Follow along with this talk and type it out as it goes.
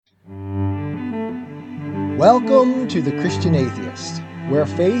Welcome to The Christian Atheist, where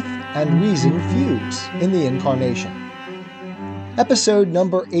faith and reason fuse in the Incarnation. Episode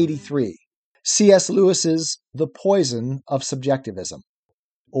number 83, C.S. Lewis's The Poison of Subjectivism,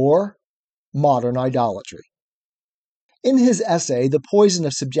 or Modern Idolatry. In his essay, The Poison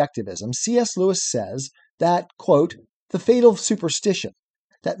of Subjectivism, C.S. Lewis says that, quote, the fatal superstition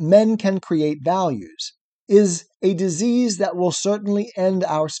that men can create values is a disease that will certainly end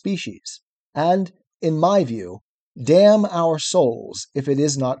our species, and, in my view, damn our souls if it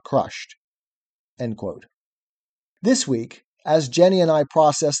is not crushed. End quote. This week, as Jenny and I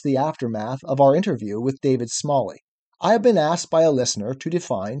process the aftermath of our interview with David Smalley, I have been asked by a listener to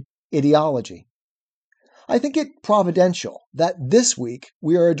define ideology. I think it providential that this week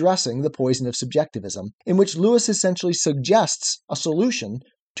we are addressing the poison of subjectivism, in which Lewis essentially suggests a solution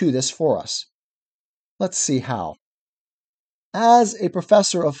to this for us. Let's see how. As a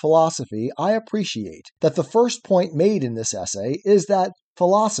professor of philosophy, I appreciate that the first point made in this essay is that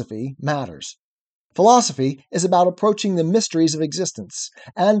philosophy matters. Philosophy is about approaching the mysteries of existence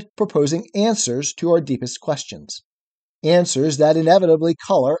and proposing answers to our deepest questions. Answers that inevitably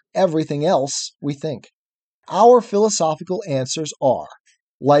color everything else we think. Our philosophical answers are,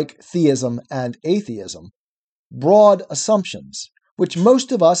 like theism and atheism, broad assumptions, which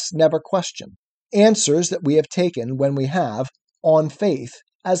most of us never question, answers that we have taken when we have, on faith,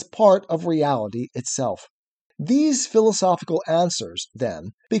 as part of reality itself. These philosophical answers,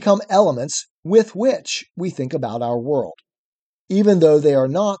 then, become elements with which we think about our world, even though they are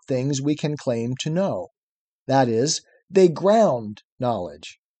not things we can claim to know. That is, they ground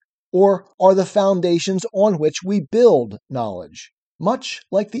knowledge, or are the foundations on which we build knowledge, much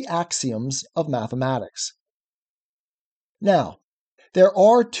like the axioms of mathematics. Now, there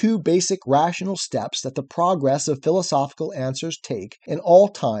are two basic rational steps that the progress of philosophical answers take in all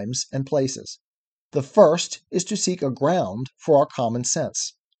times and places. The first is to seek a ground for our common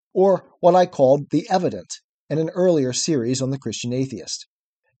sense, or what I called the evident in an earlier series on the Christian Atheist.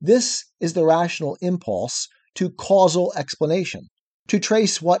 This is the rational impulse to causal explanation, to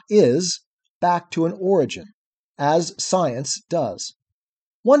trace what is back to an origin, as science does.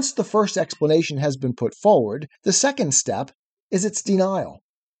 Once the first explanation has been put forward, the second step is its denial.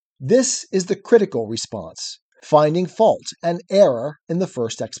 This is the critical response, finding fault and error in the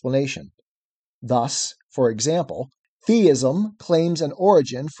first explanation. Thus, for example, theism claims an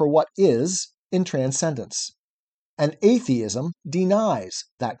origin for what is in transcendence, and atheism denies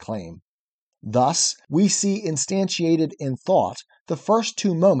that claim. Thus, we see instantiated in thought the first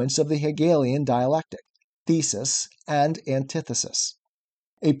two moments of the Hegelian dialectic, thesis and antithesis.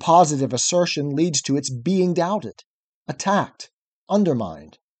 A positive assertion leads to its being doubted, attacked,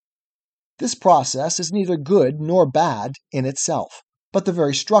 undermined. This process is neither good nor bad in itself, but the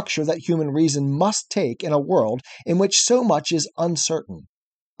very structure that human reason must take in a world in which so much is uncertain,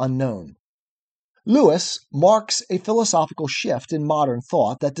 unknown. Lewis marks a philosophical shift in modern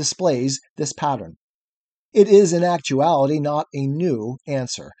thought that displays this pattern. It is in actuality not a new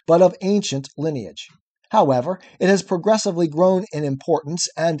answer, but of ancient lineage. However, it has progressively grown in importance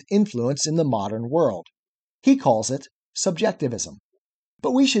and influence in the modern world. He calls it subjectivism.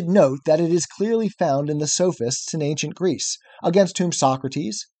 But we should note that it is clearly found in the sophists in ancient Greece, against whom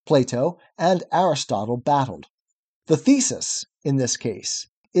Socrates, Plato, and Aristotle battled. The thesis, in this case,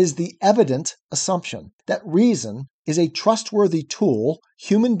 is the evident assumption that reason is a trustworthy tool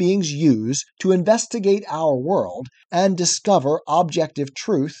human beings use to investigate our world and discover objective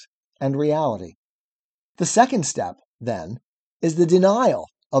truth and reality. The second step, then, is the denial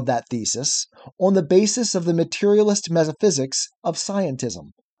of that thesis on the basis of the materialist metaphysics of scientism,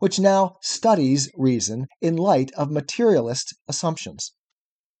 which now studies reason in light of materialist assumptions.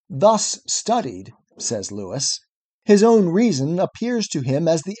 Thus studied, says Lewis, his own reason appears to him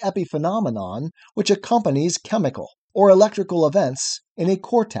as the epiphenomenon which accompanies chemical or electrical events in a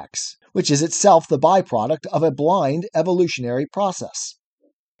cortex, which is itself the byproduct of a blind evolutionary process.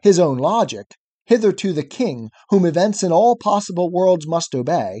 His own logic, hitherto the king whom events in all possible worlds must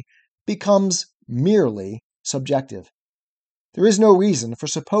obey, becomes merely subjective. There is no reason for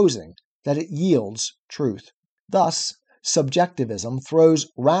supposing that it yields truth. Thus, subjectivism throws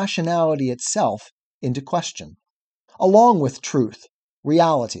rationality itself into question, along with truth,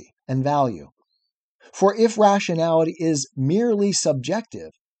 reality, and value. For if rationality is merely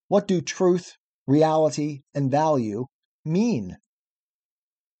subjective, what do truth, reality, and value mean?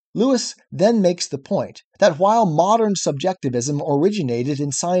 Lewis then makes the point that while modern subjectivism originated in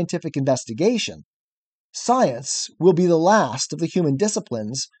scientific investigation, science will be the last of the human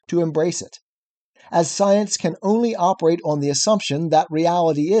disciplines to embrace it, as science can only operate on the assumption that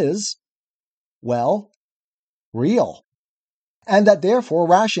reality is, well, real, and that therefore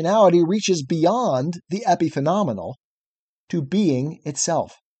rationality reaches beyond the epiphenomenal to being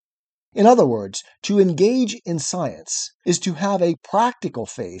itself. In other words, to engage in science is to have a practical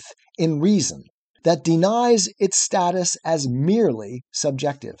faith in reason that denies its status as merely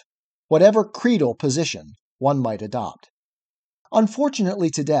subjective, whatever creedal position one might adopt. Unfortunately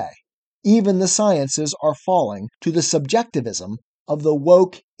today, even the sciences are falling to the subjectivism of the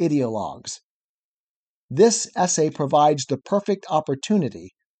woke ideologues. This essay provides the perfect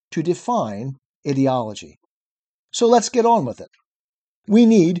opportunity to define ideology. So let's get on with it. We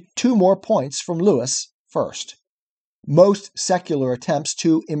need 2 more points from Lewis first. Most secular attempts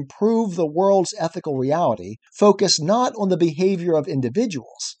to improve the world's ethical reality focus not on the behavior of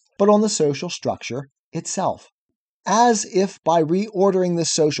individuals, but on the social structure itself, as if by reordering the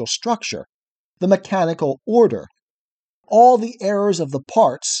social structure, the mechanical order, all the errors of the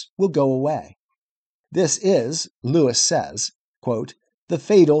parts will go away. This is, Lewis says, quote, the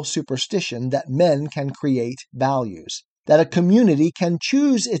fatal superstition that men can create values, that a community can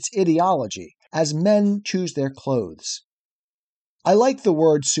choose its ideology as men choose their clothes. I like the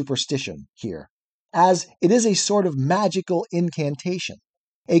word superstition here, as it is a sort of magical incantation,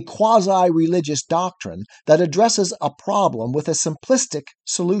 a quasi-religious doctrine that addresses a problem with a simplistic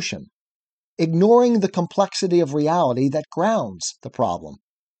solution, ignoring the complexity of reality that grounds the problem.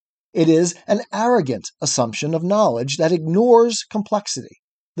 It is an arrogant assumption of knowledge that ignores complexity,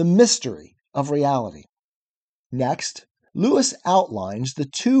 the mystery of reality. Next, Lewis outlines the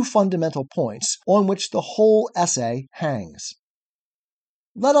 2 fundamental points on which the whole essay hangs.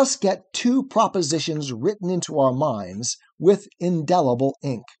 Let us get 2 propositions written into our minds with indelible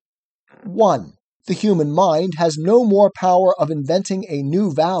ink. 1. The human mind has no more power of inventing a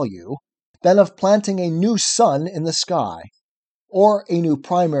new value than of planting a new sun in the sky, or a new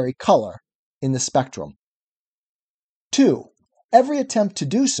primary color in the spectrum. 2. Every attempt to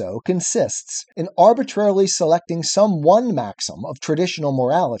do so consists in arbitrarily selecting some one maxim of traditional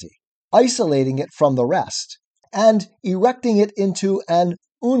morality, isolating it from the rest, and erecting it into an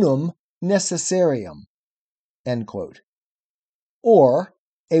unum necessarium, end quote, or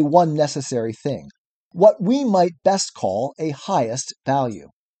a one necessary thing, what we might best call a highest value,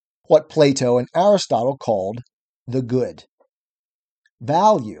 what Plato and Aristotle called the good.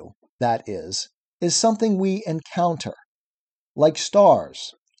 Value, that is something we encounter, like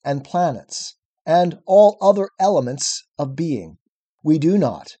stars and planets and all other elements of being. We do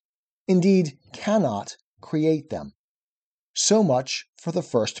not, indeed cannot, create them. So much for the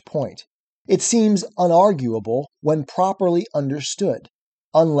first point. It seems unarguable when properly understood,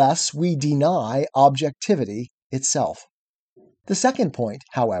 unless we deny objectivity itself. The second point,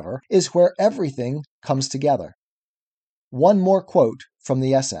 however, is where everything comes together. One more quote from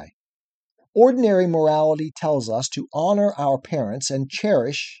the essay. Ordinary morality tells us to honor our parents and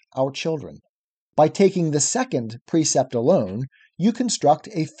cherish our children. By taking the second precept alone, you construct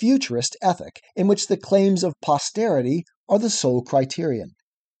a futurist ethic in which the claims of posterity are the sole criterion.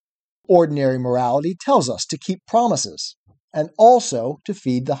 Ordinary morality tells us to keep promises and also to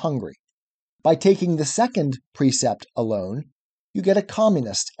feed the hungry. By taking the second precept alone, you get a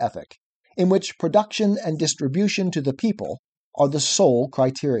communist ethic in which production and distribution to the people are the sole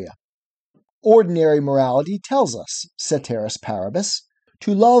criteria. Ordinary morality tells us, ceteris paribus,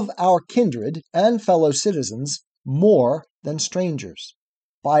 to love our kindred and fellow citizens more than strangers.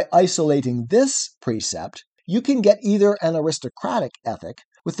 By isolating this precept, you can get either an aristocratic ethic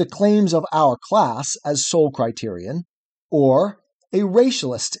with the claims of our class as sole criterion, or a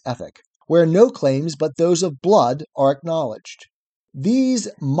racialist ethic, where no claims but those of blood are acknowledged. These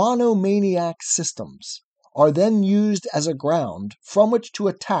monomaniac systems are then used as a ground from which to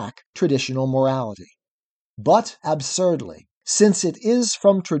attack traditional morality. But absurdly, since it is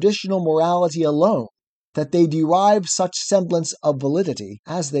from traditional morality alone that they derive such semblance of validity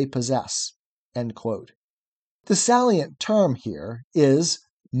as they possess. End quote. The salient term here is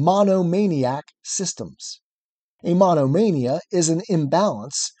monomaniac systems. A monomania is an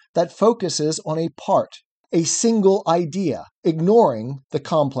imbalance that focuses on a part, a single idea, ignoring the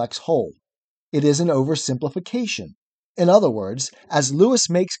complex whole. It is an oversimplification. In other words, as Lewis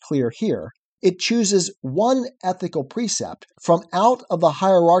makes clear here, it chooses one ethical precept from out of the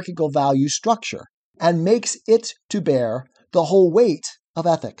hierarchical value structure and makes it to bear the whole weight of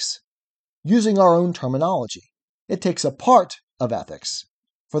ethics. Using our own terminology, it takes a part of ethics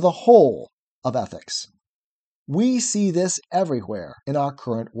for the whole of ethics. We see this everywhere in our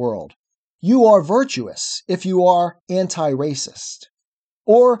current world. You are virtuous if you are anti-racist,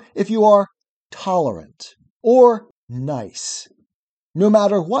 or if you are tolerant, or nice. no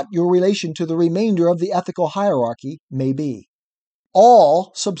matter what your relation to the remainder of the ethical hierarchy may be.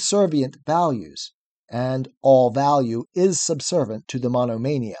 All subservient values, and all value is subservient to the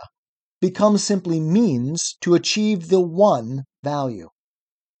monomania, become simply means to achieve the one value.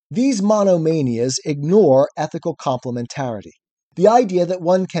 These monomanias ignore ethical complementarity, the idea that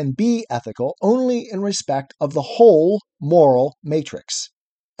one can be ethical only in respect of the whole moral matrix,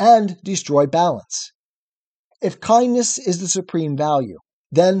 and destroy balance. If kindness is the supreme value,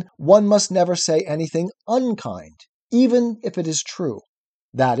 then one must never say anything unkind, even if it is true.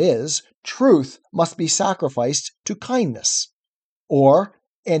 That is, truth must be sacrificed to kindness, or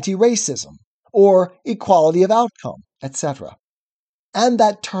anti-racism, or equality of outcome, etc. And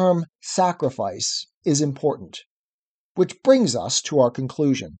that term sacrifice is important, which brings us to our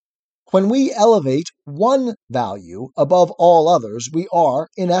conclusion. When we elevate one value above all others, we are,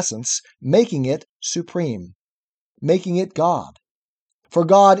 in essence, making it supreme, making it God. For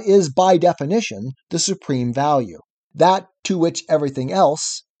God is, by definition, the supreme value, that to which everything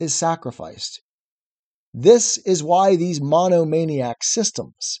else is sacrificed. This is why these monomaniac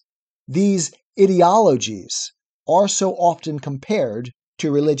systems, these ideologies, are so often compared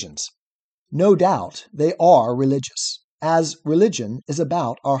to religions. No doubt they are religious, as religion is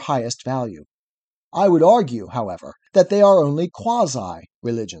about our highest value. I would argue, however, that they are only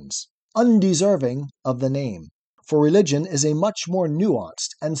quasi-religions, undeserving of the name, for religion is a much more nuanced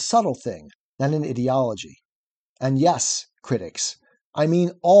and subtle thing than an ideology. And yes, critics, I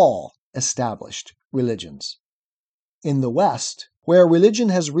mean all established religions. In the West, where religion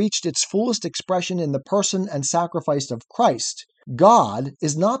has reached its fullest expression in the person and sacrifice of Christ, God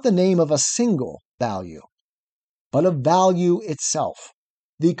is not the name of a single value, but of value itself,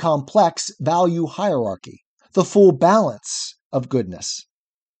 the complex value hierarchy, the full balance of goodness.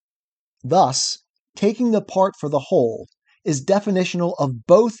 Thus, taking the part for the whole is definitional of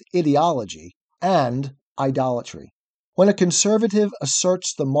both ideology and idolatry. When a conservative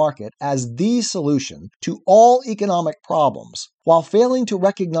asserts the market as the solution to all economic problems, while failing to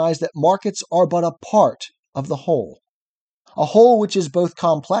recognize that markets are but a part of the whole, a whole which is both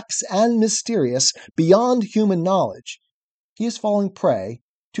complex and mysterious beyond human knowledge, he is falling prey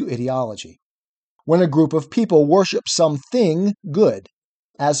to ideology. When a group of people worship something good,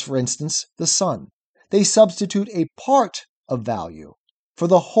 as for instance the sun, they substitute a part of value for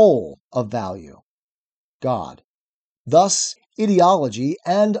the whole of value, God. Thus, ideology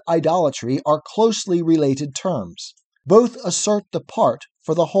and idolatry are closely related terms. Both assert the part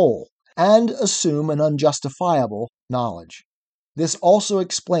for the whole and assume an unjustifiable knowledge. This also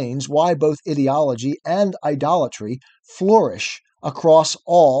explains why both ideology and idolatry flourish across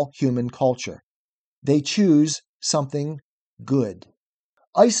all human culture. They choose something good,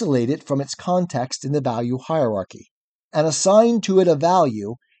 isolate it from its context in the value hierarchy, and assign to it a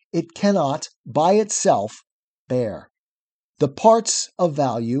value it cannot by itself bear. The parts of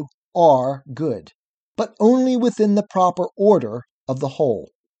value are good, but only within the proper order of the whole.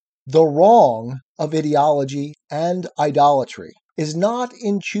 The wrong of ideology and idolatry is not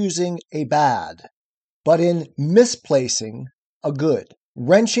in choosing a bad, but in misplacing a good,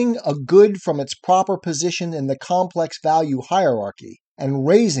 wrenching a good from its proper position in the complex value hierarchy and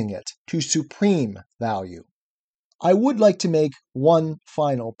raising it to supreme value. I would like to make one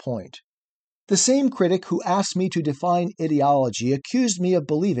final point. The same critic who asked me to define ideology accused me of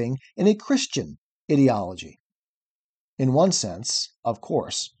believing in a Christian ideology. In one sense, of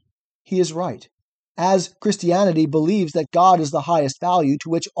course, he is right, as Christianity believes that God is the highest value to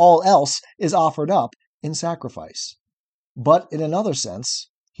which all else is offered up in sacrifice. But in another sense,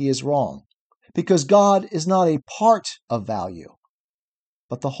 he is wrong, because God is not a part of value,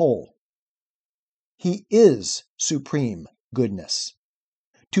 but the whole. He is supreme goodness.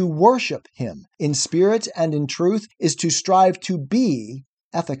 To worship him in spirit and in truth is to strive to be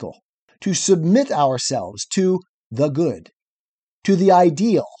ethical, to submit ourselves to the good, to the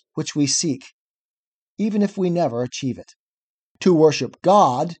ideal which we seek, even if we never achieve it. To worship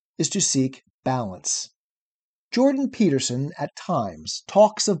God is to seek balance. Jordan Peterson at times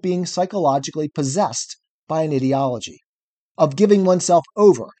talks of being psychologically possessed by an ideology, of giving oneself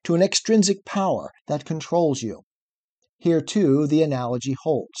over to an extrinsic power that controls you. Here, too, the analogy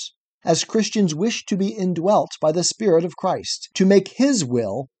holds, as Christians wish to be indwelt by the Spirit of Christ, to make His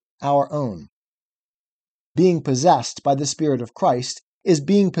will our own. Being possessed by the Spirit of Christ is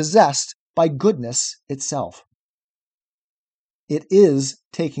being possessed by goodness itself. It is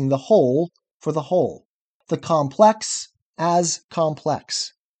taking the whole for the whole, the complex as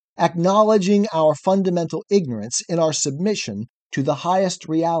complex, acknowledging our fundamental ignorance in our submission to the highest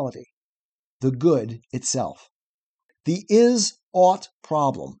reality, the good itself. The is ought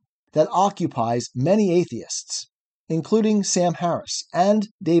problem that occupies many atheists, including Sam Harris and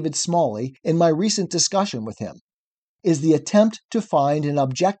David Smalley in my recent discussion with him, is the attempt to find an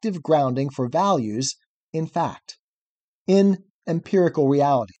objective grounding for values in fact, in empirical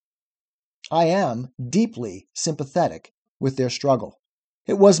reality. I am deeply sympathetic with their struggle.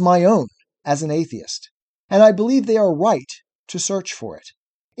 It was my own as an atheist, and I believe they are right to search for it.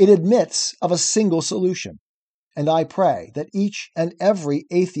 It admits of a single solution, and I pray that each and every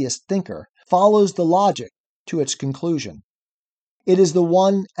atheist thinker follows the logic to its conclusion. It is the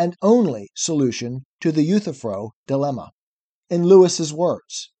one and only solution to the Euthyphro dilemma. In Lewis's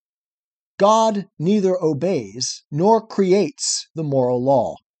words, God neither obeys nor creates the moral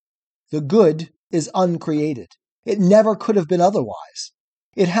law. The good is uncreated. It never could have been otherwise.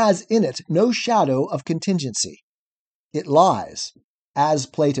 It has in it no shadow of contingency. It lies, as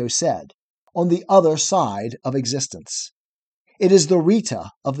Plato said, on the other side of existence. It is the Rita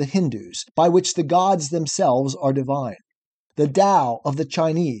of the Hindus, by which the gods themselves are divine, the Tao of the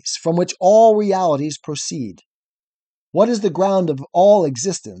Chinese, from which all realities proceed. What is the ground of all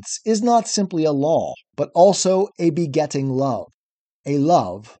existence is not simply a law, but also a begetting love, a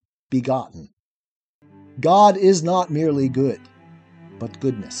love begotten. God is not merely good, but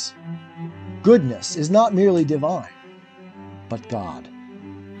goodness. Goodness is not merely divine, but God.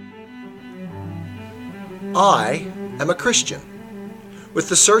 I am a Christian, with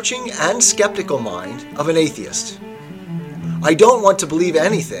the searching and skeptical mind of an atheist. I don't want to believe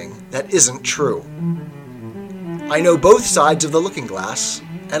anything that isn't true. I know both sides of the looking glass,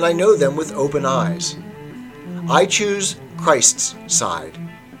 and I know them with open eyes. I choose Christ's side.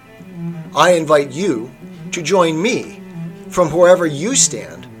 I invite you to join me from wherever you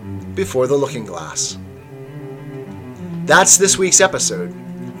stand before the looking glass. That's this week's episode.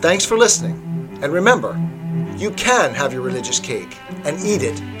 Thanks for listening, and remember, you can have your religious cake and eat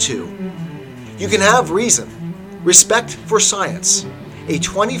it too. You can have reason, respect for science, a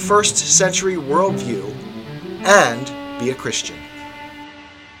 21st century worldview, and be a Christian.